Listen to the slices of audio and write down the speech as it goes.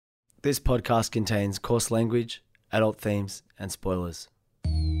This podcast contains coarse language, adult themes, and spoilers.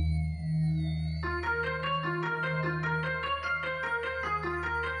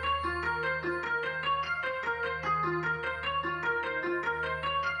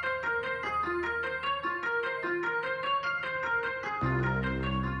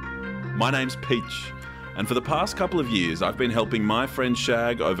 My name's Peach, and for the past couple of years I've been helping my friend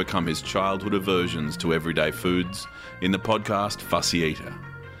Shag overcome his childhood aversions to everyday foods in the podcast Fussy Eater.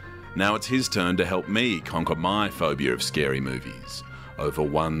 Now it's his turn to help me conquer my phobia of scary movies over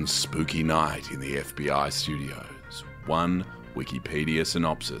one spooky night in the FBI studios, one Wikipedia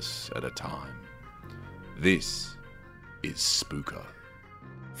synopsis at a time. This is Spooko.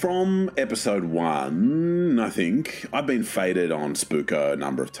 From episode 1, I think, I've been faded on Spooko a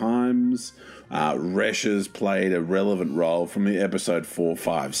number of times. Resh has played a relevant role from the episode 4,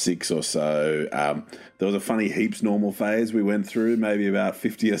 5, 6 or so. There was a funny heaps normal phase we went through maybe about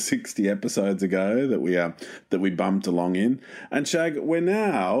 50 or 60 episodes ago that we bumped along in. And Shag, we're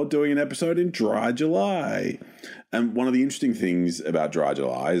now doing an episode in Dry July. And one of the interesting things about Dry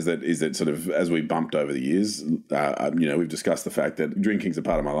July is that sort of as we bumped over the years, we've discussed the fact that drinking's a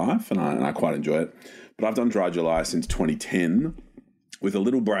part of my life and I quite enjoy it. But I've done Dry July since 2010 with a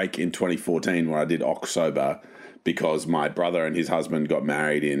little break in 2014 where I did October because my brother and his husband got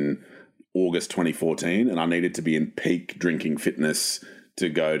married in August 2014 and I needed to be in peak drinking fitness to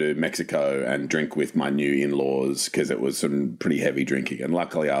go to Mexico and drink with my new in-laws because it was some pretty heavy drinking. And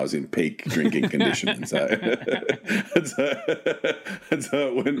luckily I was in peak drinking condition. And so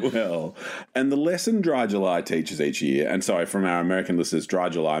it went well. And the lesson Dry July teaches each year, and sorry, from our American listeners, Dry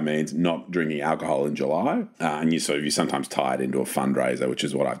July means not drinking alcohol in July. And you sometimes tie it into a fundraiser, which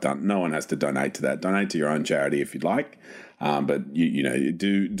is what I've done. No one has to donate to that. Donate to your own charity if you'd like. But you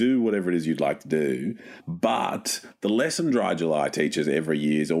do whatever it is you'd like to do. But the lesson Dry July teaches every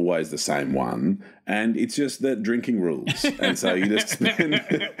year is always the same one, and it's just that drinking rules. And so you just spend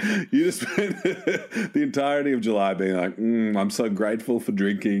the entirety of July being like, I'm so grateful for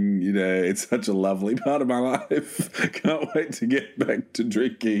drinking. It's such a lovely part of my life. Can't wait to get back to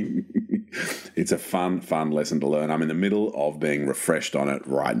drinking. It's a fun lesson to learn. I'm in the middle of being refreshed on it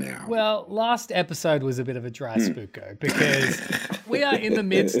right now. Well, last episode was a bit of a dry spooko because we are in the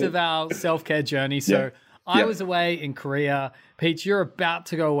midst of our self-care journey. So I was away in Korea. Peach, you're about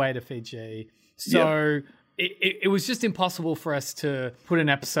to go away to Fiji. So it was just impossible for us to put an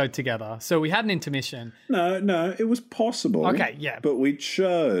episode together. So we had an intermission. No, it was possible. Okay, yeah. But we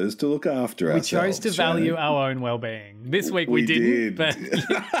chose to look after ourselves. We chose to value our own well-being. This week we didn't, but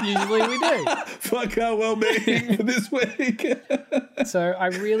usually we do. Fuck our well-being for this week. So I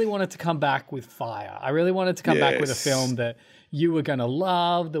really wanted to come back with fire. I really wanted to come back with a film that you were going to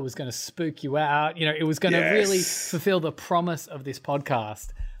love, that was going to spook you out. It was going to really fulfill the promise of this podcast.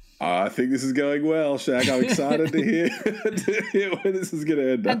 I think this is going well, Shag. I'm excited to hear where this is going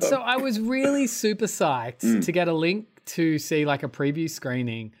to end up. And so I was really super psyched to get a link to see like a preview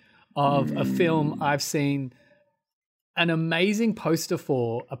screening of a film I've seen an amazing poster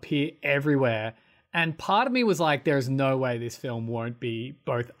for appear everywhere. And part of me was like, there's no way this film won't be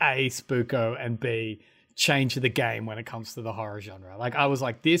both A, spooko, and B, change the game when it comes to the horror genre. Like I was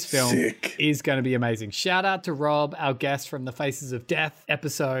like, this film is going to be amazing. Shout out to Rob, our guest from the Faces of Death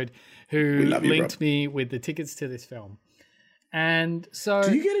episode, who linked me with the tickets to this film. And so,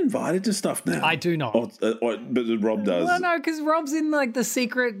 do you get invited to stuff now? I do not. But Rob does. Well, no, because Rob's in like the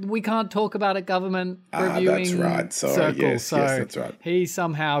secret, we can't talk about it government reviewing that's right. Sorry. circle. Yes, that's right. He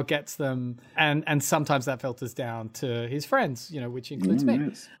somehow gets them, and sometimes that filters down to his friends, which includes me.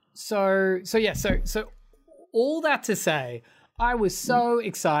 Yes. So all that to say, I was so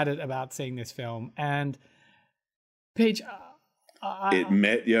excited about seeing this film, and Peach, it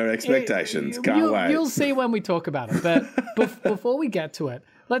met your expectations. Can't wait. You'll see when we talk about it. But before we get to it,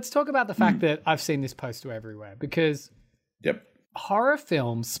 let's talk about the fact that I've seen this poster everywhere because horror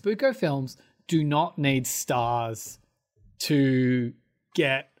films, spooko films, do not need stars to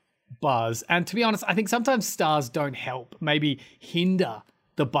get buzz. And to be honest, I think sometimes stars don't help, maybe hinder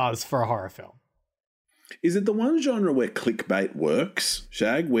the buzz for a horror film. Is it the one genre where clickbait works,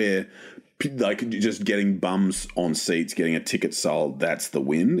 Shag, where like just getting bums on seats, getting a ticket sold, that's the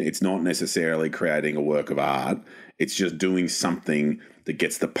win? It's not necessarily creating a work of art. It's just doing something that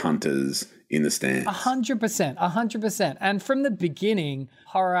gets the punters in the stands. 100%. And from the beginning,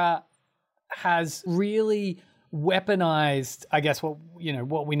 horror has really weaponized, I guess,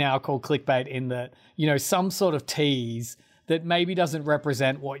 what we now call clickbait, in that, some sort of tease that maybe doesn't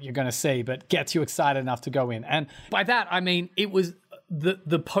represent what you're going to see, but gets you excited enough to go in. And by that, I mean, it was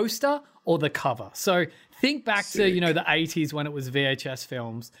the poster or the cover. So think back to, the 80s when it was VHS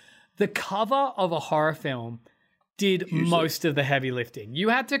films. The cover of a horror film did most of the heavy lifting. You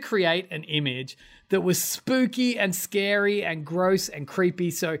had to create an image that was spooky and scary and gross and creepy.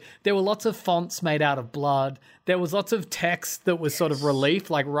 So there were lots of fonts made out of blood. There was lots of text that was sort of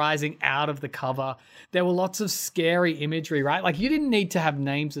relief, like rising out of the cover. There were lots of scary imagery, right? Like you didn't need to have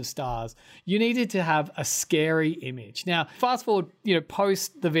names of stars. You needed to have a scary image. Now, fast forward,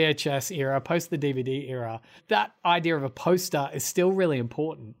 post the VHS era, post the DVD era, that idea of a poster is still really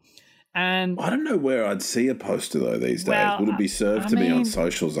important. And I don't know where I'd see a poster though these days. Would it be served to me on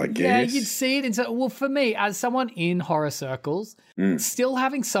socials, I guess? Yeah, you'd see it. Well, for me, as someone in horror circles, still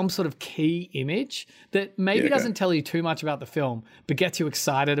having some sort of key image that maybe doesn't tell you too much about the film, but gets you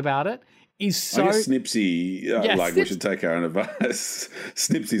excited about it is so... I guess Snipsy, we should take our own advice.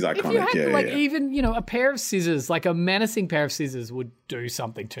 Snipsy's iconic, if you had, even, a pair of scissors, like a menacing pair of scissors would do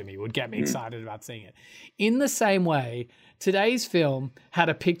something to me, would get me excited about seeing it. In the same way, today's film had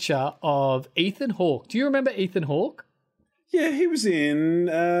a picture of Ethan Hawke. Do you remember Ethan Hawke? Yeah, he was in,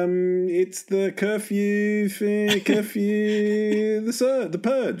 it's the curfew, the Purge. He was in the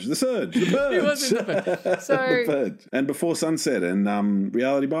Purge. So, the Purge. And Before Sunset and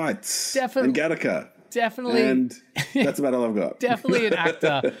Reality Bites. Definitely. And Gattaca. Definitely. And that's about all I've got. Definitely an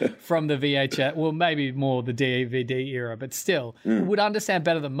actor from the VHS, well, maybe more the DVD era, but still would understand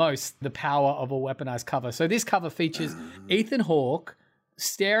better than most the power of a weaponized cover. So this cover features Ethan Hawke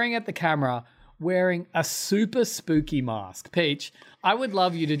staring at the camera wearing a super spooky mask. Peach, I would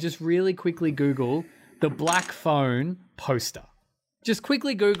love you to just really quickly Google the Black Phone poster. Just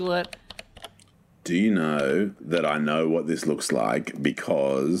quickly Google it. Do you know that I know what this looks like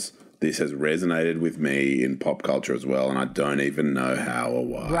because this has resonated with me in pop culture as well, and I don't even know how or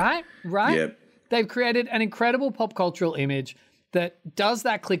why. Right? Yep. They've created an incredible pop cultural image that does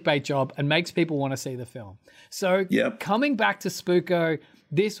that clickbait job and makes people want to see the film. So coming back to Spooko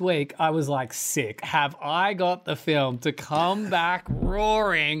this week, I was like, sick. Have I got the film to come back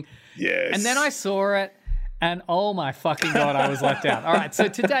roaring? Yes. And then I saw it, and oh my fucking God, I was let down. All right, so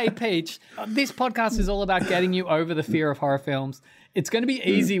today, Peach, this podcast is all about getting you over the fear of horror films. It's going to be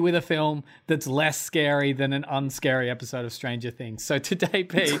easy with a film that's less scary than an unscary episode of Stranger Things. So today,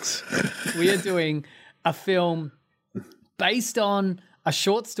 Peach, we are doing a film based on a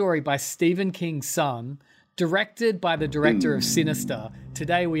short story by Stephen King's son, directed by the director of Sinister.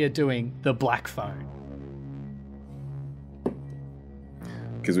 Today we are doing The Black Phone.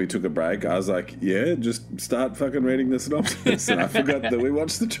 Because we took a break, I was like, just start fucking reading the synopsis. And I forgot that we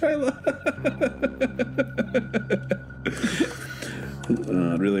watched the trailer.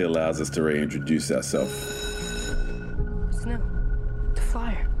 It really allows us to reintroduce ourselves. What's new? The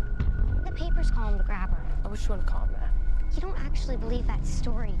flyer. The papers call him the grabber. I wish you want to call him that. You don't actually believe that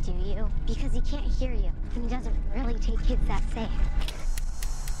story, do you? Because he can't hear you, and he doesn't really take kids that safe.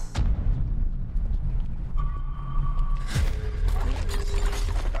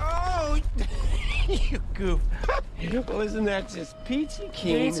 Oh, you goof. Well, isn't that just peachy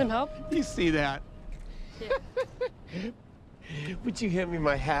keen? You need some help? You see that? Yeah. Would you hand me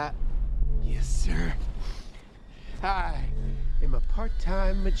my hat? Yes, sir. I am a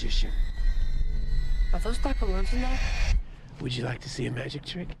part-time magician. Are those black balloons in there? Would you like to see a magic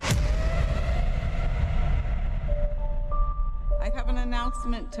trick? I have an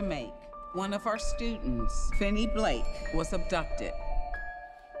announcement to make. One of our students, Finney Blake, was abducted.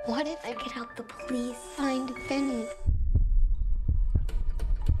 What if I could help the police find Finney?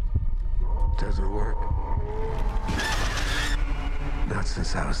 Doesn't work. Not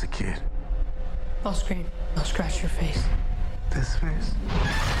since I was a kid. I'll scream. I'll scratch your face. This face?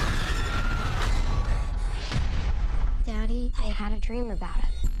 Daddy, I had a dream about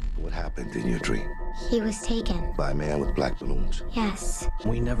it. What happened in your dream? He was taken. By a man with black balloons? Yes.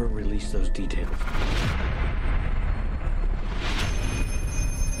 We never released those details.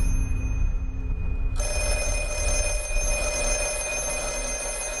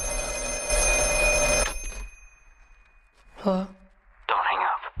 Hello? Don't hang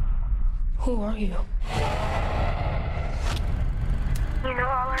up. Who are you? You know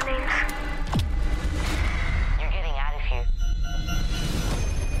all our names? You're getting out of here.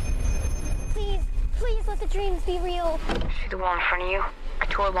 Please let the dreams be real. See the wall in front of you? I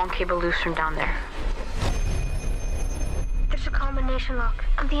tore a long cable loose from down there. There's a combination lock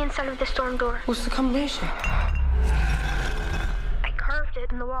on the inside of the storm door. What's the combination? I carved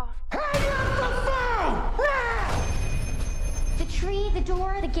it in the wall. The tree, the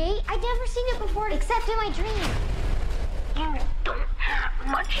door, the gate. I'd never seen it before except in my dream. You don't have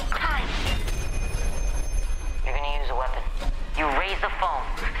much time. You're gonna use a weapon. You raise the phone,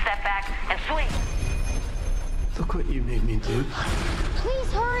 step back, and swing. Look what you made me do.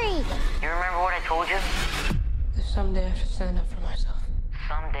 Please hurry. You remember what I told you? That someday I should stand up for myself.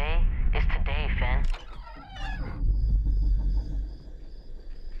 Someday is today, Finn.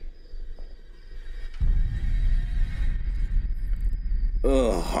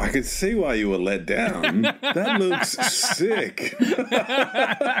 Oh, I could see why you were let down. That looks sick.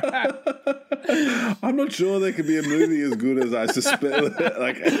 I'm not sure there could be a movie as good as I suspect, as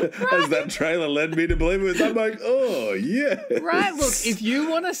that trailer led me to believe it was. I'm like, oh, yeah. Right, look, if you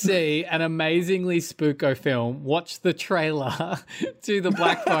want to see an amazingly spooko film, watch the trailer to The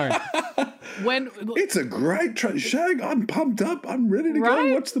Black Phone. It's a great Shag, I'm pumped up. I'm ready to go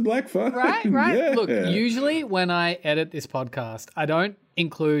and watch The Black Phone. Right. Yeah. Look, usually when I edit this podcast, I don't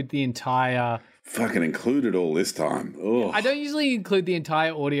include the entire... Fucking include it all this time. Oh. I don't usually include the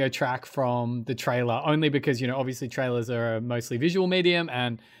entire audio track from the trailer, only because, obviously trailers are a mostly visual medium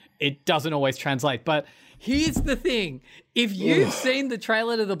and it doesn't always translate. But here's the thing. If you've seen the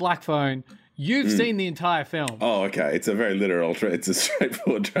trailer to The Black Phone, you've seen the entire film. Oh, okay. It's a very literal it's a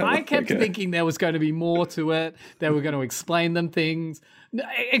straightforward trailer. I kept thinking there was going to be more to it. They were going to explain them things.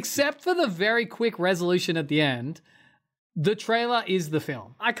 Except for the very quick resolution at the end. The trailer is the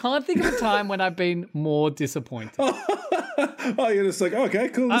film. I can't think of a time when I've been more disappointed. Oh, you're just like, okay,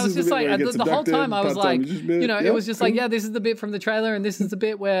 cool. I was just like, the whole time I was like, it was just like, yeah, this is the bit from the trailer and this is the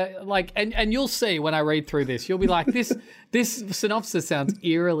bit where and you'll see when I read through this, you'll be like, this synopsis sounds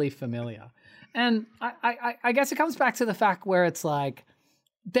eerily familiar. And I guess it comes back to the fact where it's like,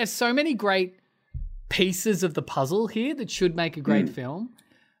 there's so many great pieces of the puzzle here that should make a great film,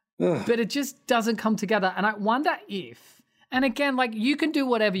 but it just doesn't come together. And I wonder if, and again, you can do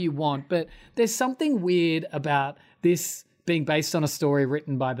whatever you want, but there's something weird about this being based on a story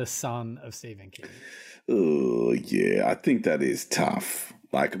written by the son of Stephen King. Oh, yeah, I think that is tough.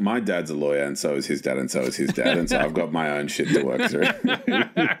 My dad's a lawyer and so is his dad and so is his dad. And so I've got my own shit to work through.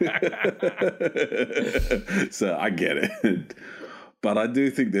 So I get it. But I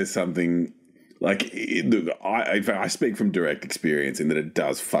do think there's something I speak from direct experience in that it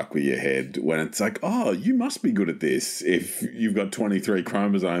does fuck with your head when it's like, oh, you must be good at this if you've got 23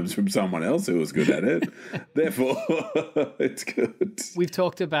 chromosomes from someone else who was good at it. Therefore, it's good. We've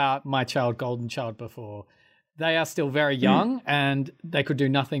talked about My Child, Golden Child before. They are still very young and they could do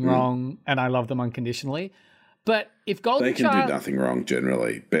nothing wrong, and I love them unconditionally. But if Golden Child... They can do nothing wrong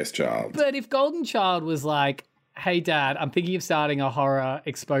generally. Best child. But if Golden Child was like, hey, Dad, I'm thinking of starting a horror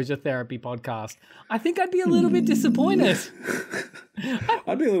exposure therapy podcast, I think I'd be a little bit disappointed.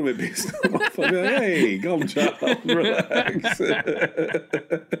 I'd be a little bit pissed off. I'd be like, hey, Golden Child, relax.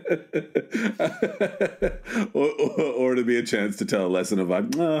 or it'd be a chance to tell a lesson of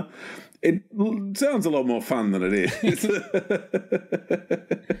it sounds a lot more fun than it is.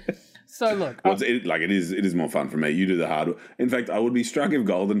 So look, it is more fun for me. You do the hard work. In fact, I would be struck if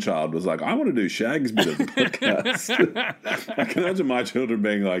Golden Child was like, I want to do Shag's bit of the podcast. I can imagine my children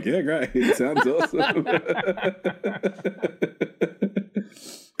being like, yeah, great, it sounds awesome.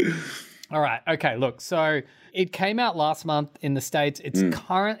 All right, okay. Look, so it came out last month in the States. It's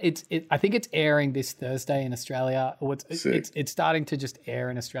I think it's airing this Thursday in Australia. Or it's starting to just air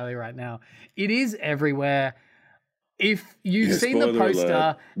in Australia right now. It is everywhere. If you've seen the poster...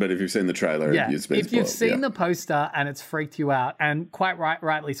 Alert, but if you've seen the trailer, if you've seen the poster and it's freaked you out, and quite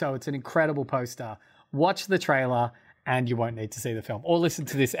rightly so, it's an incredible poster, watch the trailer and you won't need to see the film. Or listen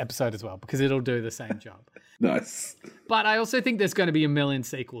to this episode as well, because it'll do the same job. Nice. But I also think there's going to be a million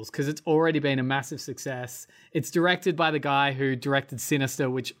sequels, because it's already been a massive success. It's directed by the guy who directed Sinister,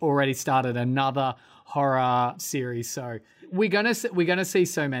 which already started another horror series. So we're gonna see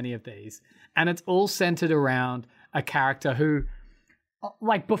so many of these. And it's all centered around a character who,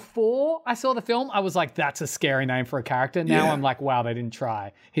 before I saw the film, I was like, that's a scary name for a character. Now I'm like, wow, they didn't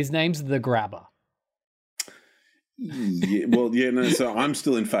try. His name's The Grabber. Yeah, well, yeah, no, so I'm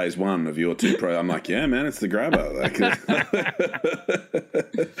still in phase one of your two pro. I'm like, yeah, man, it's The Grabber.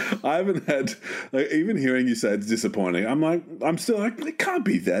 I haven't had, even hearing you say it's disappointing, I'm still like, it can't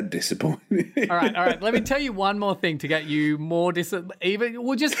be that disappointing. All right. Let me tell you one more thing to get you more just to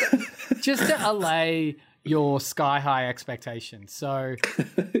allay your sky-high expectations. So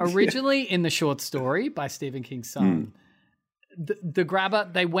originally in the short story by Stephen King's son, the Grabber,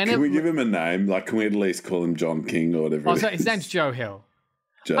 they went... Can we give him a name? Can we at least call him John King or whatever? Oh, so his name's Joe Hill.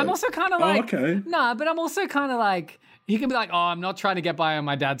 Joe. I'm also kind of like... Oh, okay. No, but I'm also kind of like... He can be like, oh, I'm not trying to get by on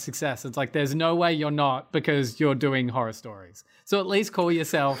my dad's success. It's like, there's no way you're not, because you're doing horror stories. So at least call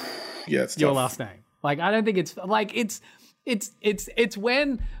yourself your tough. last name. I don't think it's... It's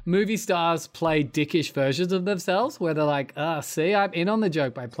when movie stars play dickish versions of themselves where they're like, see, I'm in on the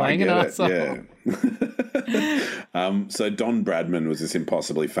joke by playing an arsehole. Yeah. So Don Bradman was this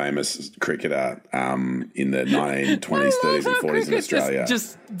impossibly famous cricketer in the 1920s, 30s and 40s in Australia.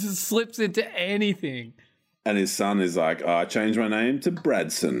 Just slips into anything. And his son is like, I changed my name to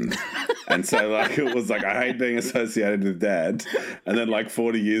Bradson. And so, like, it was like, I hate being associated with Dad. And then, like,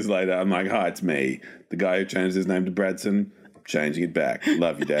 40 years later, I'm like, hi, it's me. The guy who changed his name to Bradson, changing it back.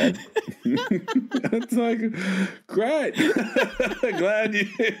 Love you, Dad. It's like, great. glad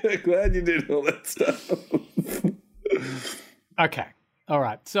you did all that stuff. Okay. All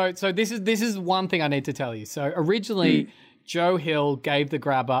right. So this is one thing I need to tell you. So originally, Joe Hill gave the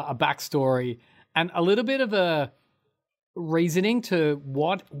grabber a backstory and a little bit of a reasoning to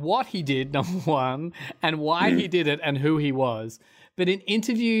what he did, number one, and why he did it and who he was. But in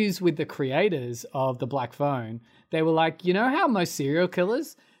interviews with the creators of The Black Phone, they were like, you know how most serial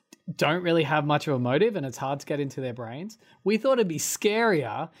killers don't really have much of a motive and it's hard to get into their brains? We thought it'd be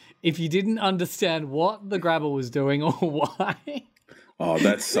scarier if you didn't understand what the grabber was doing or why. Oh,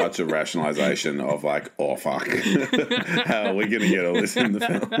 that's such a rationalization of like, oh, fuck. How are we going to get all this in the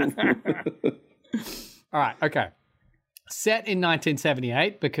film? All right, okay. Set in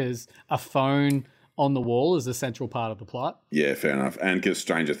 1978 because a phone on the wall is a central part of the plot. Yeah, fair enough. And because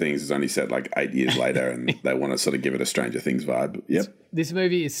Stranger Things is only set like 8 years later and they want to sort of give it a Stranger Things vibe. Yep. This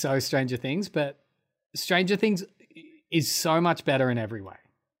movie is so Stranger Things, but Stranger Things is so much better in every way.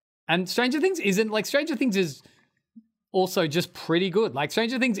 And Stranger Things is also just pretty good. Like,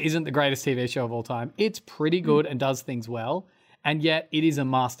 Stranger Things isn't the greatest TV show of all time. It's pretty good and does things well, and yet it is a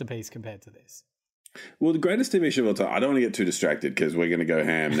masterpiece compared to this. Well, the greatest TV show of all time, I don't want to get too distracted because we're going to go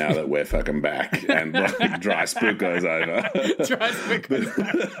ham now that we're fucking back and like, Dry Spooko's over. Dry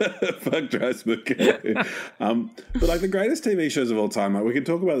Spooko. Fuck Dry Spooko. But like the greatest TV shows of all time, like we can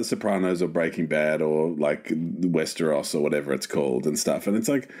talk about The Sopranos or Breaking Bad or like Westeros or whatever it's called and stuff. And it's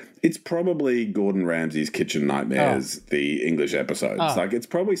like, it's probably Gordon Ramsay's Kitchen Nightmares, the English episodes. Like it's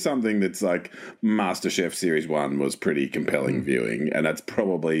probably something that's like MasterChef Series 1 was pretty compelling viewing, and that's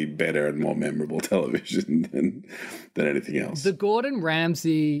probably better and more memorable television than anything else. The Gordon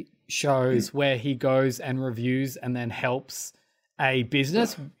Ramsay shows where he goes and reviews and then helps a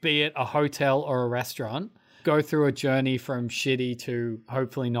business, be it a hotel or a restaurant, go through a journey from shitty to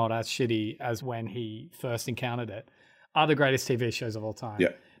hopefully not as shitty as when he first encountered it, are the greatest TV shows of all time. Yeah.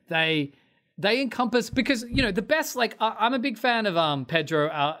 They encompass, because, you know, the best, like, I'm a big fan of Pedro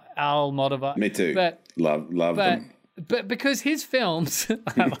Almodovar. Me too. But love them. But because his films,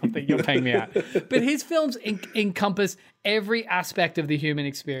 I love that you're paying me out, but his films encompass every aspect of the human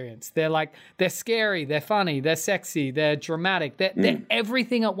experience. They're scary, they're funny, they're sexy, they're dramatic, they're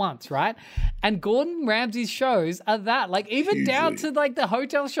everything at once, right? And Gordon Ramsay's shows are that, like even down to like the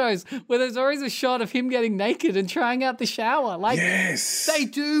hotel shows where there's always a shot of him getting naked and trying out the shower. Like they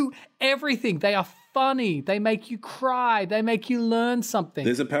do everything. They are funny. They make you cry. They make you learn something.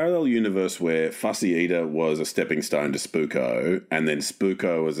 There's a parallel universe where Fussy Eater was a stepping stone to Spooko, and then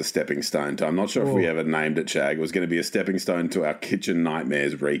Spooko was a stepping stone to, I'm not sure if we ever named it, Shag. It was going to be a stepping stone to our Kitchen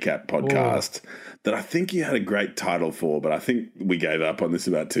Nightmares recap podcast that I think you had a great title for, but I think we gave up on this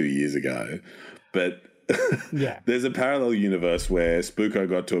about 2 years ago. But there's a parallel universe where Spooko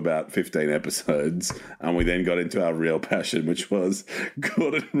got to about 15 episodes and we then got into our real passion, which was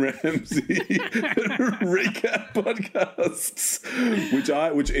Gordon Ramsay recap podcasts,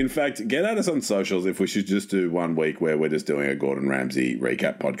 which in fact, get at us on socials if we should just do 1 week where we're just doing a Gordon Ramsay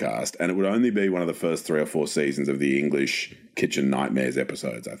recap podcast, and it would only be one of the first 3 or 4 seasons of the English Kitchen Nightmares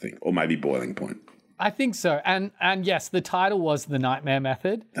episodes, I think, or maybe Boiling Point. I think so, and yes, the title was The Nightmare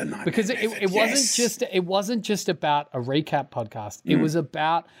Method, because it wasn't just about a recap podcast. It was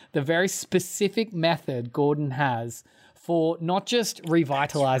about the very specific method Gordon has for not just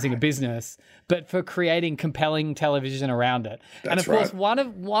revitalizing a business, but for creating compelling television around it. And of course, one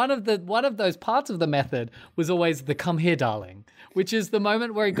of those parts of the method was always the "Come here, darling," which is the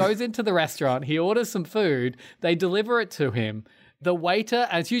moment where he goes into the restaurant, he orders some food, they deliver it to him. The waiter,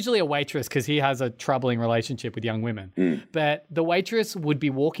 and it's usually a waitress because he has a troubling relationship with young women, but the waitress would be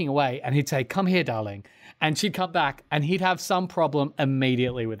walking away and he'd say, "Come here, darling." And she'd come back and he'd have some problem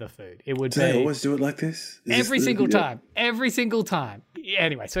immediately with the food. It would Do they always do it like this? Every single time.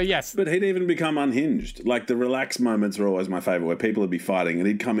 Anyway, so yes. But he'd even become unhinged. Like the relax moments were always my favorite, where people would be fighting and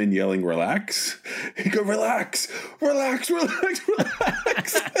he'd come in yelling, "Relax." He'd go, "Relax, relax, relax,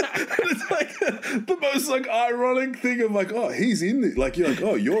 relax." And it's like the most like ironic thing of like, oh, he's in this. Like, you're like,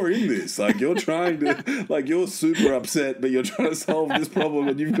 oh, you're in this. Like, you're trying to, like, you're super upset, but you're trying to solve this problem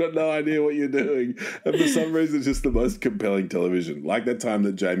and you've got no idea what you're doing. And for some reason, it's just the most compelling television. Like that time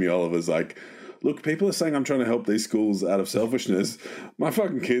that Jamie Oliver's like, look, people are saying I'm trying to help these schools out of selfishness. My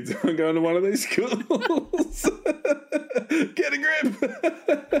fucking kids aren't going to one of these schools. Get a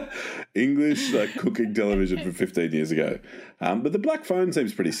grip. English, like cooking television from 15 years ago. But the black phone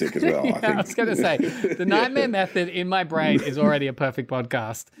seems pretty sick as well, I think. I was going to say, the Nightmare Method in my brain is already a perfect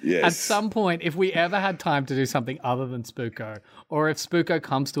podcast. Yes. At some point, if we ever had time to do something other than Spooko, or if Spooko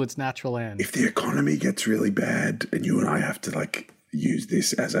comes to its natural end. If the economy gets really bad and you and I have to, like, use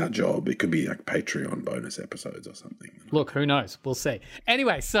this as our job, it could be like Patreon bonus episodes or something. Look, who knows? We'll see.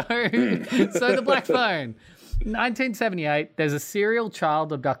 Anyway, so the black phone. 1978, there's a serial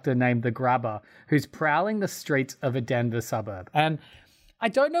child abductor named the Grabber who's prowling the streets of a Denver suburb. And I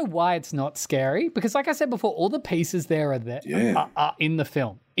don't know why it's not scary because, like I said before, all the pieces there are in the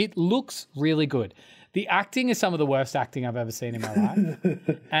film. It looks really good. The acting is some of the worst acting I've ever seen in my life.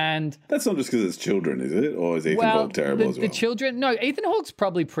 And that's not just because it's children, is it? Or is Ethan Hawke terrible as well? The children, no, Ethan Hawke's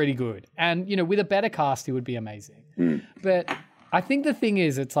probably pretty good. And, you know, with a better cast, he would be amazing. But I think the thing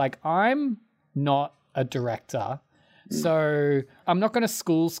is, it's like, I'm not a director. So I'm not going to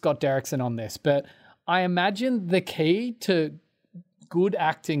school Scott Derrickson on this, but I imagine the key to good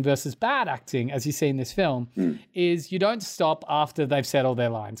acting versus bad acting, as you see in this film, is you don't stop after they've said all their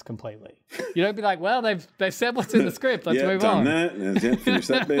lines completely. You don't be like, well, they've said what's in the script. Let's move on. That. Finish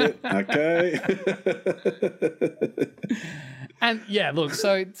that bit. Okay. And yeah, look,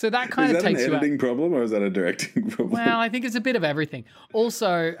 so that kind of takes you out. Is that an editing problem or is that a directing problem? Well, I think it's a bit of everything.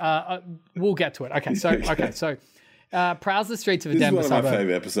 Also, we'll get to it. Okay, so prowls the streets of a Denver suburb. This is one of my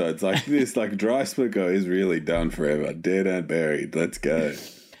favourite episodes. Like this, like Dry Spooko is really done forever. Dead and buried. Let's go.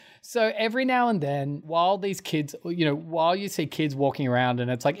 So every now and then, while these kids, you know, while you see kids walking around and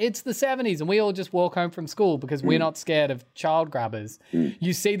it's like, it's the 70s and we all just walk home from school because we're not scared of child grabbers,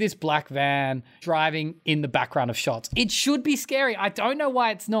 you see this black van driving in the background of shots. It should be scary. I don't know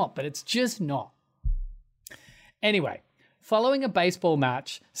why it's not, but it's just not. Anyway, following a baseball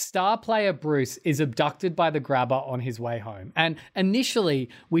match, star player Bruce is abducted by the Grabber on his way home. And initially,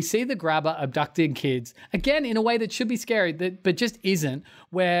 we see the Grabber abducting kids, again, in a way that should be scary, but just isn't,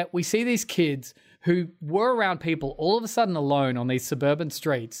 where we see these kids who were around people all of a sudden alone on these suburban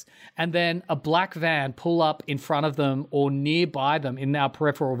streets, and then a black van pull up in front of them or nearby them in our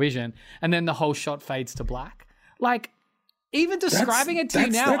peripheral vision, and then the whole shot fades to black. Like, even describing it to you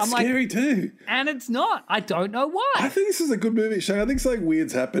now, I'm like, scary too. And it's not. I don't know why. I think this is a good movie, Shay. I think something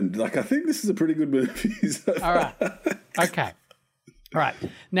weird's happened. Like, I think this is a pretty good movie. All right. Okay. All right.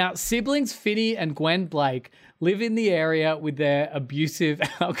 Now, siblings Finney and Gwen Blake live in the area with their abusive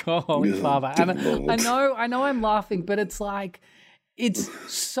alcoholic father. And I know I'm laughing, but it's like, it's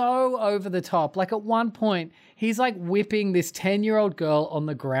so over the top. Like at one point, he's like whipping this 10-year-old girl on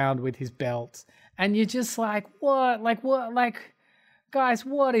the ground with his belt. And you're just like, what? Like, guys,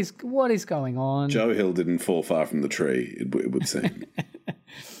 what is going on? Joe Hill didn't fall far from the tree, it would seem.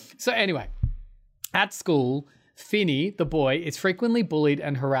 So anyway, at school, Finney, the boy, is frequently bullied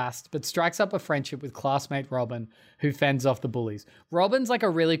and harassed, but strikes up a friendship with classmate Robin, who fends off the bullies. Robin's like a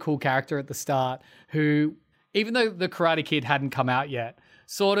really cool character at the start who, even though the Karate Kid hadn't come out yet,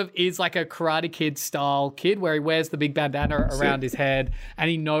 sort of is like a Karate Kid style kid where he wears the big bandana around his head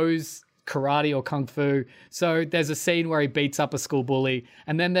and he knows karate or kung fu. So there's a scene where he beats up a school bully,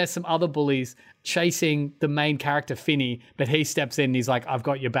 and then there's some other bullies chasing the main character Finney, but he steps in and he's like, I've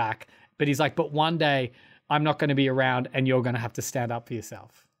got your back. But he's like, but one day I'm not going to be around and you're going to have to stand up for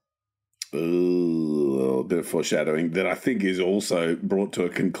yourself. Ooh, a bit of foreshadowing that I think is also brought to a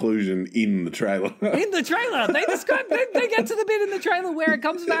conclusion in the trailer. In the trailer, they describe. They get to the bit in the trailer where it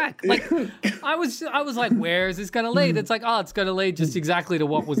comes back. Like I was like, where is this going to lead? It's like, oh, it's going to lead just exactly to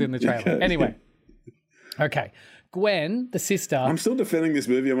what was in the trailer. Anyway, okay. Gwen, the sister. I'm still defending this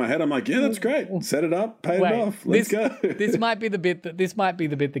movie in my head. I'm like, yeah, that's great. Set it up, pay it off. Let's go. This might be the bit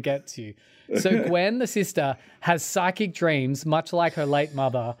that gets you. So Gwen, the sister, has psychic dreams, much like her late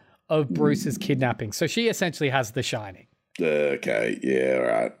mother, of Bruce's kidnapping. So she essentially has The Shining. Okay, yeah,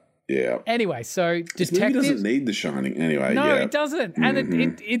 right. Yeah. Anyway, so detectives... This movie doesn't need The Shining anyway. No, it doesn't. And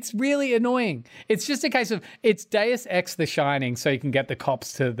it's really annoying. It's just a case of, it's Deus Ex The Shining, so you can get the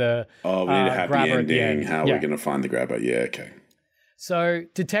cops to the we need a happy Grabber ending. How are we going to find the Grabber? Yeah, okay. So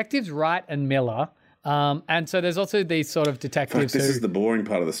detectives Wright and Miller... and so there's also these sort of detectives this is the boring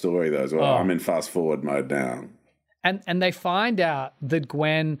part of the story, though, as well. I'm in fast-forward mode now. And they find out that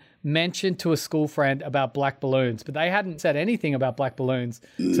Gwen mentioned to a school friend about black balloons, but they hadn't said anything about black balloons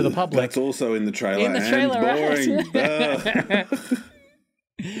to the public. That's also in the trailer. In the trailer, and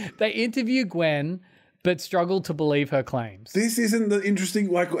boring. They interview Gwen, but struggle to believe her claims. This isn't the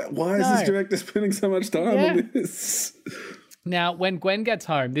interesting... Like, why is this director spending so much time on this? Now, when Gwen gets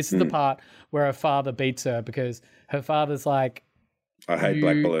home, this is the part where her father beats her because her father's like, I hate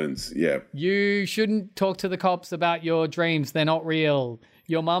black balloons. Yeah. you shouldn't talk to the cops about your dreams. They're not real.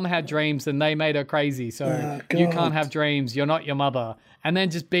 Your mum had dreams and they made her crazy. So you can't have dreams. You're not your mother. And then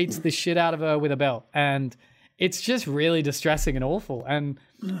just beats the shit out of her with a belt. And it's just really distressing and awful. And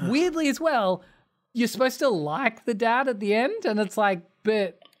weirdly as well, you're supposed to like the dad at the end. And it's like,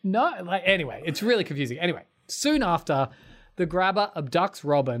 but no. Like, anyway, it's really confusing. Anyway, soon after, the grabber abducts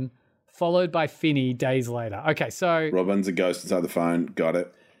Robin, followed by Finney days later. Okay, so Robin's a ghost inside the phone. Got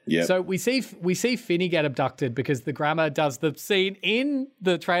it. Yeah. So we see Finney get abducted because the grabber does the scene in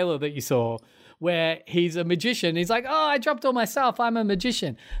the trailer that you saw where he's a magician. He's like, oh, I dropped all my stuff. I'm a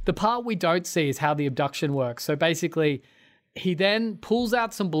magician. The part we don't see is how the abduction works. So basically, he then pulls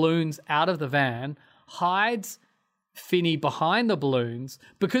out some balloons out of the van, hides Finney behind the balloons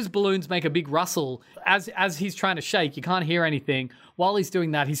because balloons make a big rustle. As he's trying to shake, you can't hear anything. While he's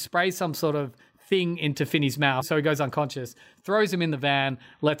doing that, he sprays some sort of thing into Finney's mouth so he goes unconscious, throws him in the van,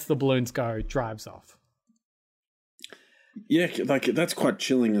 lets the balloons go, drives off. Yeah, like that's quite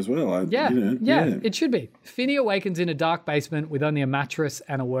chilling as well. Yeah, it should be. Finney awakens in a dark basement with only a mattress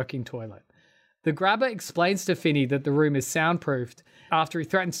and a working toilet. The grabber explains to Finney that the room is soundproofed after he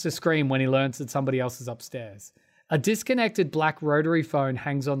threatens to scream when he learns that somebody else is upstairs. A disconnected black rotary phone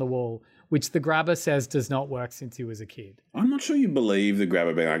hangs on the wall, which the grabber says does not work since he was a kid. I'm not sure you believe the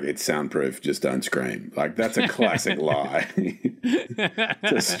grabber being like, it's soundproof, just don't scream. Like, that's a classic lie.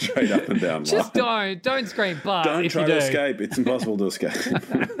 Just straight up and down lie. Just don't scream, but don't if try you to do. escape. It's impossible to escape.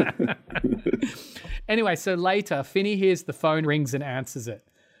 Anyway, so later, Finney hears the phone rings and answers it.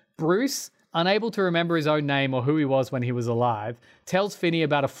 Bruce, unable to remember his own name or who he was when he was alive, tells Finney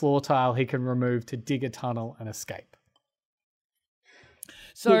about a floor tile he can remove to dig a tunnel and escape.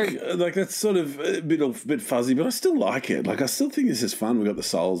 So, look, like that's sort of a bit fuzzy, but I still like it. Like I still think this is fun. We've got the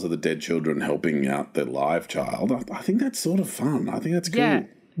souls of the dead children helping out the live child. I think that's sort of fun. I think that's cool. Yeah,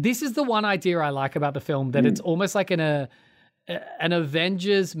 this is the one idea I like about the film, that it's almost like an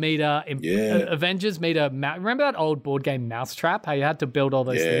Avengers meter. Avengers meter. Remember that old board game Mousetrap? How you had to build all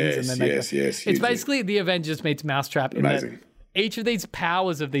those things and then make yes. It's basically the Avengers meets Mousetrap. Amazing. Each of these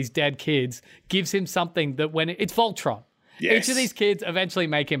powers of these dead kids gives him something that when it's Voltron. Yes. Each of these kids eventually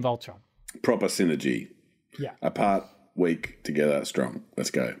make him Voltron. Proper synergy. Yeah. Apart, weak, together, strong.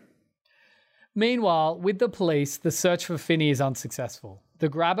 Let's go. Meanwhile, with the police, the search for Finney is unsuccessful. The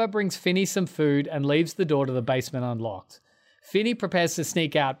grabber brings Finney some food and leaves the door to the basement unlocked. Finney prepares to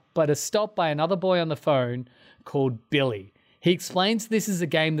sneak out, but is stopped by another boy on the phone called Billy. He explains this is a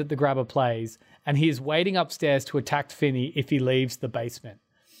game that the grabber plays, and he is waiting upstairs to attack Finney if he leaves the basement.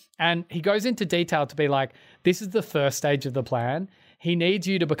 And he goes into detail to be like, this is the first stage of the plan. He needs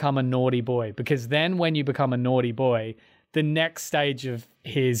you to become a naughty boy, because then when you become a naughty boy, the next stage of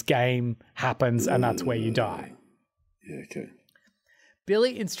his game happens, and that's where you die. Yeah, okay.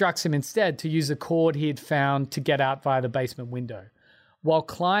 Billy instructs him instead to use a cord he had found to get out via the basement window. While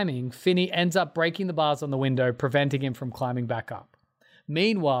climbing, Finney ends up breaking the bars on the window, preventing him from climbing back up.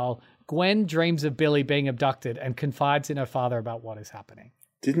 Meanwhile, Gwen dreams of Billy being abducted and confides in her father about what is happening.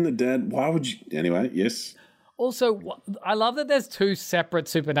 Didn't the dad... Why would you... Anyway, yes. Also, I love that there's two separate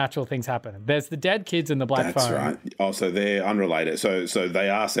supernatural things happening. There's the dead kids in the black phone. That's right. Oh, so they're unrelated. So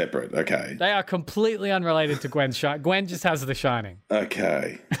they are separate. Okay. They are completely unrelated to Gwen's Shining. Gwen just has The Shining.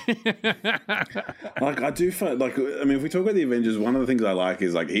 Okay. Like, I do find... Like, I mean, if we talk about the Avengers, one of the things I like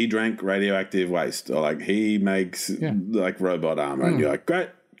is, like, he drank radioactive waste. Or, like, he makes, like, robot armor. And you're like, great.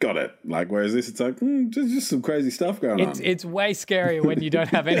 Got it. Like, whereas this, it's like, just some crazy stuff going on. It's way scarier when you don't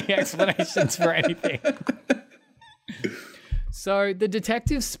have any explanations for anything. So the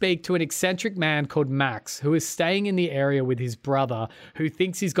detectives speak to an eccentric man called Max, who is staying in the area with his brother, who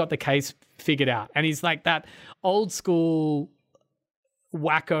thinks he's got the case figured out. And he's like that old school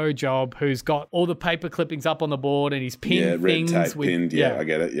wacko job who's got all the paper clippings up on the board and he's pinned things. Red tape pinned. Yeah, I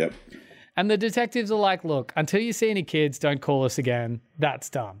get it. Yep. And the detectives are like, look, until you see any kids, don't call us again. That's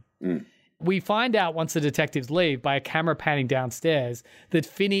done. We find out once the detectives leave by a camera panning downstairs that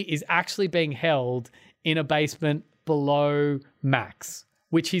Finney is actually being held in a basement below Max,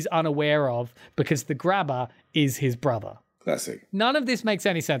 which he's unaware of because the grabber is his brother. Classic. None of this makes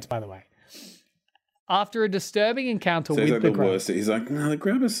any sense, by the way. After a disturbing encounter with like the grabber. He's like, no, the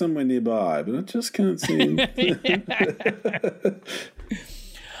grabber's somewhere nearby, but I just can't see him.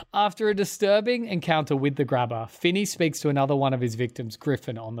 After a disturbing encounter with the grabber, Finney speaks to another one of his victims,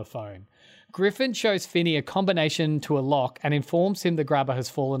 Griffin, on the phone. Griffin shows Finney a combination to a lock and informs him the grabber has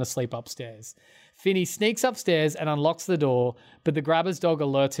fallen asleep upstairs. Finney sneaks upstairs and unlocks the door, but the grabber's dog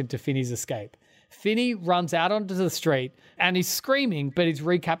alerts him to Finney's escape. Finney runs out onto the street and he's screaming, but he's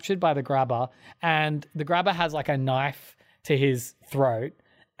recaptured by the grabber. And the grabber has like a knife to his throat.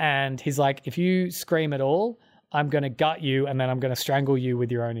 And he's like, if you scream at all, I'm going to gut you and then I'm going to strangle you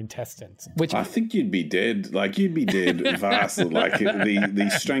with your own intestines. Which I think you'd be dead. Like, you'd be dead vastly. Like,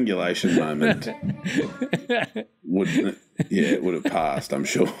 the strangulation moment would have passed, I'm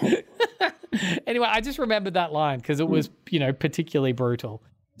sure. Anyway, I just remembered that line because it was, particularly brutal.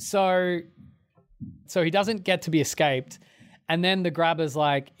 So he doesn't get to be escaped. And then the grabber's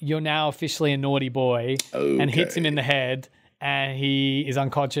like, you're now officially a naughty boy, and hits him in the head. And he is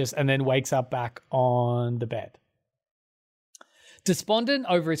unconscious and then wakes up back on the bed. Despondent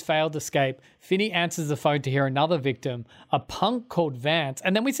over his failed escape, Finney answers the phone to hear another victim, a punk called Vance.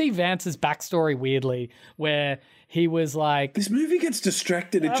 And then we see Vance's backstory weirdly, where he was like... This movie gets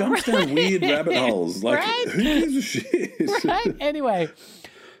distracted. It jumps down weird rabbit holes. Like, who gives a shit? Right? Anyway,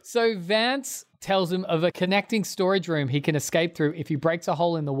 so Vance tells him of a connecting storage room he can escape through if he breaks a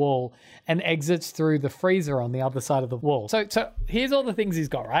hole in the wall and exits through the freezer on the other side of the wall. So here's all the things he's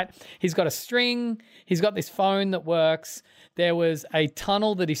got, right? He's got a string. He's got this phone that works. There was a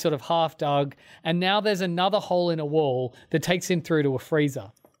tunnel that he sort of half dug. And now there's another hole in a wall that takes him through to a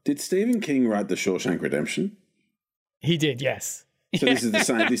freezer. Did Stephen King write The Shawshank Redemption? He did, yes. So this is the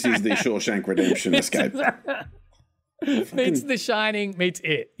same. This is the Shawshank Redemption escape. Meets The Shining, meets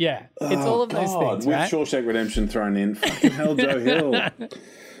It. Yeah. It's all of those things, with right? Shawshank Redemption thrown in. Fucking hell, Joe Hill.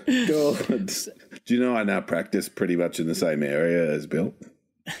 God. Do you know I now practice pretty much in the same area as Bill?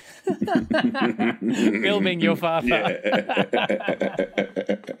 Bill being your father.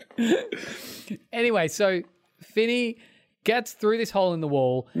 Yeah. Anyway, so Finney gets through this hole in the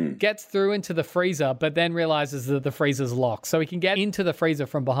wall, gets through into the freezer, but then realizes that the freezer's locked. So he can get into the freezer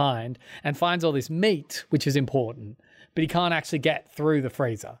from behind and finds all this meat, which is important, but he can't actually get through the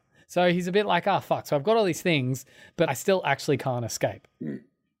freezer. So he's a bit like, fuck. So I've got all these things, but I still actually can't escape.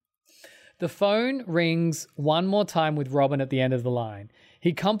 The phone rings one more time with Robin at the end of the line.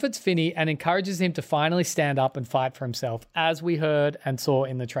 He comforts Finney and encourages him to finally stand up and fight for himself, as we heard and saw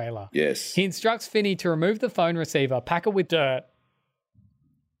in the trailer. Yes. He instructs Finney to remove the phone receiver, pack it with dirt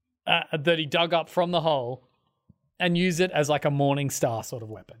that he dug up from the hole, and use it as like a Morning Star sort of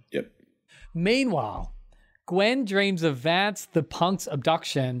weapon. Yep. Meanwhile, Gwen dreams of Vance the punk's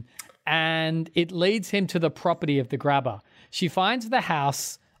abduction, and it leads him to the property of the grabber. She finds the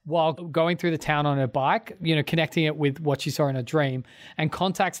house while going through the town on her bike, connecting it with what she saw in her dream, and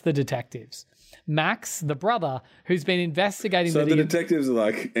contacts the detectives. Max, the brother, who's been investigating... So the detectives are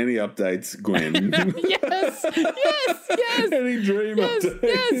like, any updates, Gwen? Yes. Any dream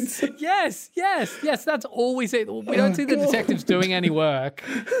updates? Yes. That's all we see. We don't see the detectives doing any work,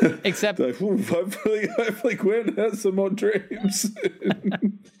 except... Like, hopefully Gwen has some more dreams.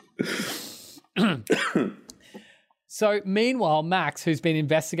 So meanwhile, Max, who's been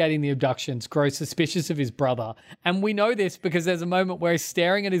investigating the abductions, grows suspicious of his brother. And we know this because there's a moment where he's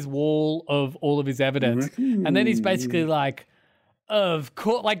staring at his wall of all of his evidence. And then he's basically like, of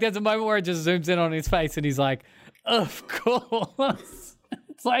course. Like there's a moment where it just zooms in on his face and he's like, of course.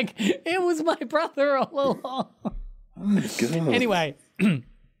 It's like, it was my brother all along. Anyway,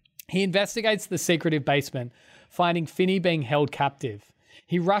 he investigates the secretive basement, finding Finney being held captive.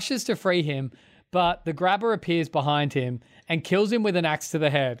 He rushes to free him, but the grabber appears behind him and kills him with an axe to the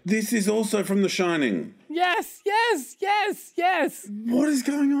head. This is also from The Shining. Yes. What is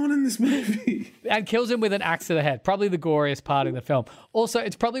going on in this movie? And kills him with an axe to the head. Probably the goriest part in the film. Also,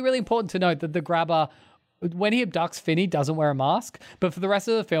 it's probably really important to note that the grabber, when he abducts Finney, doesn't wear a mask. But for the rest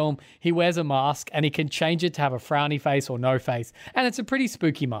of the film, he wears a mask and he can change it to have a frowny face or no face. And it's a pretty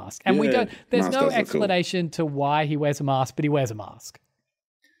spooky mask. And there's no explanation to why he wears a mask, but he wears a mask.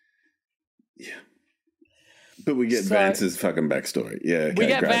 Yeah. But we get Vance's fucking backstory. Yeah. Okay, we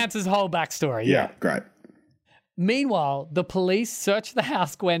get great. Vance's whole backstory. Yeah, great. Meanwhile, the police search the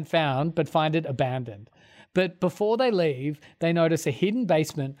house Gwen found, but find it abandoned. But before they leave, they notice a hidden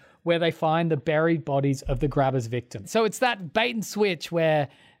basement where they find the buried bodies of the grabber's victims. So it's that bait and switch where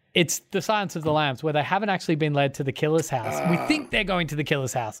it's the Silence of the Lambs, where they haven't actually been led to the killer's house. We think they're going to the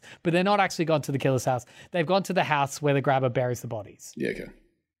killer's house, but they're not actually gone to the killer's house. They've gone to the house where the grabber buries the bodies. Yeah, okay.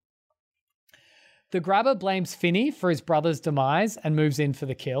 The grabber blames Finney for his brother's demise and moves in for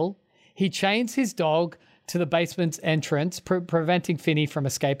the kill. He chains his dog to the basement's entrance, preventing Finney from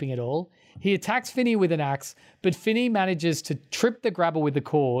escaping at all. He attacks Finney with an axe, but Finney manages to trip the grabber with the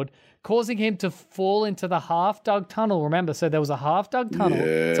cord, causing him to fall into the half-dug tunnel. Remember, so there was a half-dug tunnel.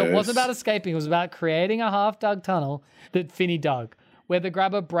 Yes. So it wasn't about escaping. It was about creating a half-dug tunnel that Finney dug, where the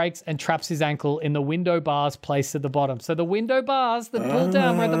grabber breaks and traps his ankle in the window bars placed at the bottom. So the window bars that pull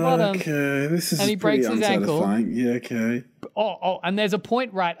down were at the bottom. Okay, this is and he breaks his ankle. Yeah, okay. Oh, and there's a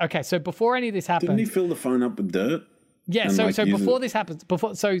point, right? Okay, so before any of this happened, Didn't he fill the phone up with dirt? Yeah, and, so before this happens,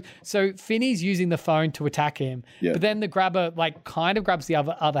 so Finney's using the phone to attack him, but then the grabber kind of grabs the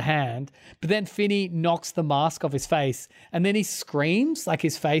other hand, but then Finney knocks the mask off his face, and then he screams like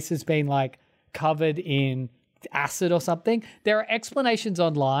his face has been covered in acid or something. There are explanations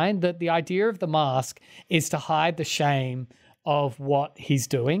online that the idea of the mask is to hide the shame of what he's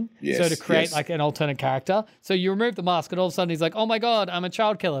doing. So to create an alternate character. So you remove the mask and all of a sudden he's like, oh my God, I'm a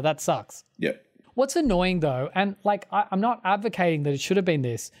child killer. That sucks. Yeah. What's annoying though, and I'm not advocating that it should have been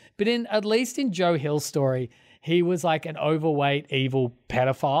this, but at least in Joe Hill's story, he was an overweight, evil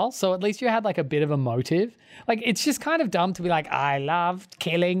pedophile. So at least you had a bit of a motive. It's just kind of dumb to be I loved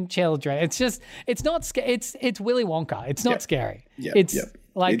killing children. It's just, it's not scary. It's Willy Wonka. It's not scary. Yeah. It's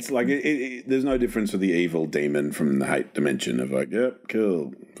there's no difference with the evil demon from the Hate dimension of yep,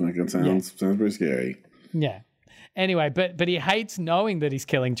 cool. Sounds pretty scary. Yeah. Anyway, but he hates knowing that he's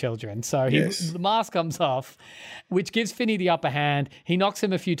killing children. So the mask comes off, which gives Finney the upper hand. He knocks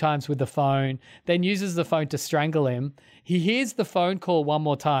him a few times with the phone, then uses the phone to strangle him. He hears the phone call one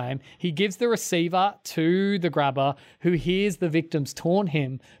more time. He gives the receiver to the grabber, who hears the victims taunt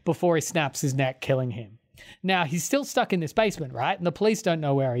him before he snaps his neck, killing him. Now, he's still stuck in this basement, right? And the police don't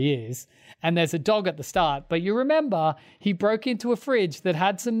know where he is. And there's a dog at the start. But you remember, he broke into a fridge that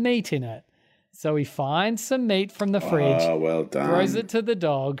had some meat in it. So he finds some meat from the fridge, well done. Throws it to the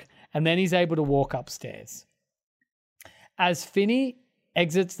dog, and then he's able to walk upstairs. As Finney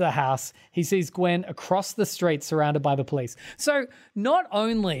exits the house, he sees Gwen across the street surrounded by the police. So not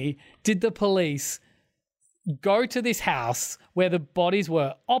only did the police go to this house where the bodies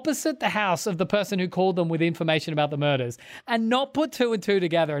were opposite the house of the person who called them with information about the murders and not put two and two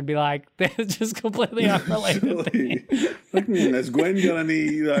together and be they're just completely unrelated. Has Gwen got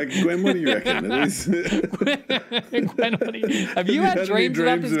any, Gwen, what do you reckon? Gwen, have you had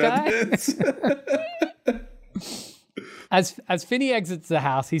dreams about this guy? As Finney exits the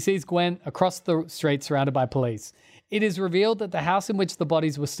house, he sees Gwen across the street surrounded by police. It is revealed that the house in which the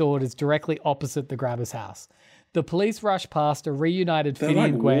bodies were stored is directly opposite the grabber's house. The police rush past a reunited Finney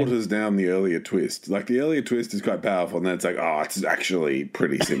and Gwen. Waters down the earlier twist. The earlier twist is quite powerful, and then it's it's actually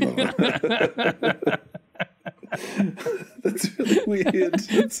pretty similar. That's really weird.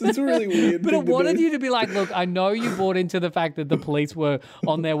 It's really weird. But I wanted you to be look, I know you bought into the fact that the police were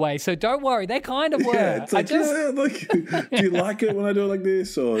on their way, so don't worry. They kind of were. Yeah, it's do you like it when I do it like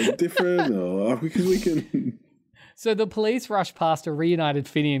this, or different, or because we can... So the police rush past a reunited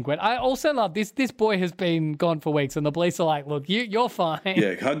Finney and Gwen. I also love this. This boy has been gone for weeks, and the police are like, look, you're fine.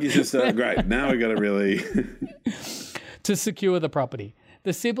 Yeah, hug your sister. Great. Now we got to really... To secure the property.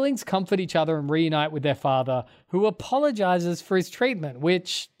 The siblings comfort each other and reunite with their father, who apologizes for his treatment,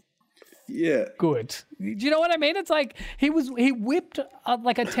 which... Yeah. Good. Do you know what I mean? It's he whipped a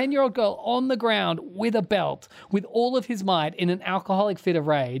 10-year-old girl on the ground with a belt with all of his might in an alcoholic fit of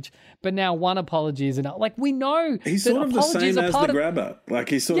rage, but now one apology is enough. We know he's sort of the same as the grabber.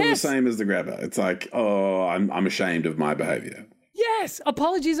 He's sort of the same as the grabber. It's I'm ashamed of my behavior. Yes.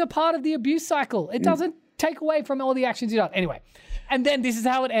 Apologies are part of the abuse cycle. It doesn't take away from all the actions you've done. Anyway, and then this is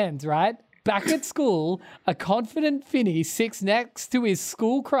how it ends, right? Back at school, a confident Finney sits next to his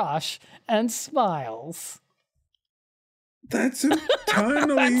school crush and smiles. That's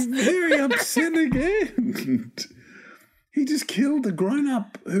totally very upsetting end. He just killed a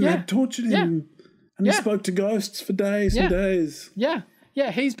grown-up who had tortured him, and he spoke to ghosts for days and days. Yeah. Yeah,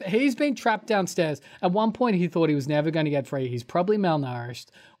 he's been trapped downstairs. At one point, he thought he was never going to get free. He's probably malnourished,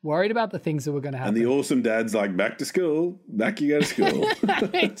 worried about the things that were going to happen. And the awesome dad's back to school. Back you go to school.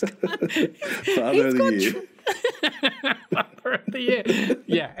 Father of the year. Father of the year.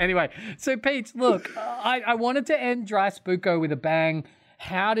 Yeah, anyway. So, Pete, look, I wanted to end Dry Spooko with a bang.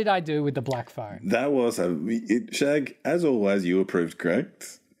 How did I do with the black phone? That was Shag, as always, you approved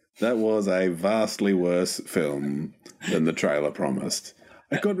correct. That was a vastly worse film than the trailer promised.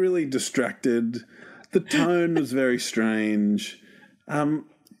 I got really distracted. The tone was very strange. And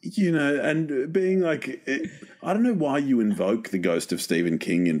being I don't know why you invoke the ghost of Stephen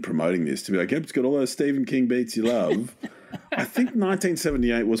King in promoting this to be yep, it's got all those Stephen King beats you love. I think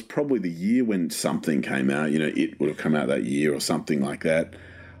 1978 was probably the year when something came out. It would have come out that year or something like that.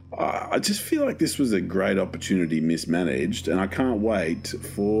 I just feel like this was a great opportunity mismanaged, and I can't wait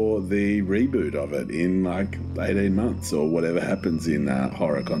for the reboot of it in 18 months or whatever happens in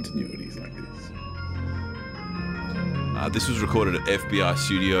horror continuities like this. This was recorded at FBI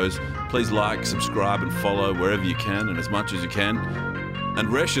Studios. Please like, subscribe and follow wherever you can and as much as you can. And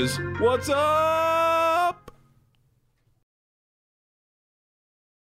Resh's, what's up?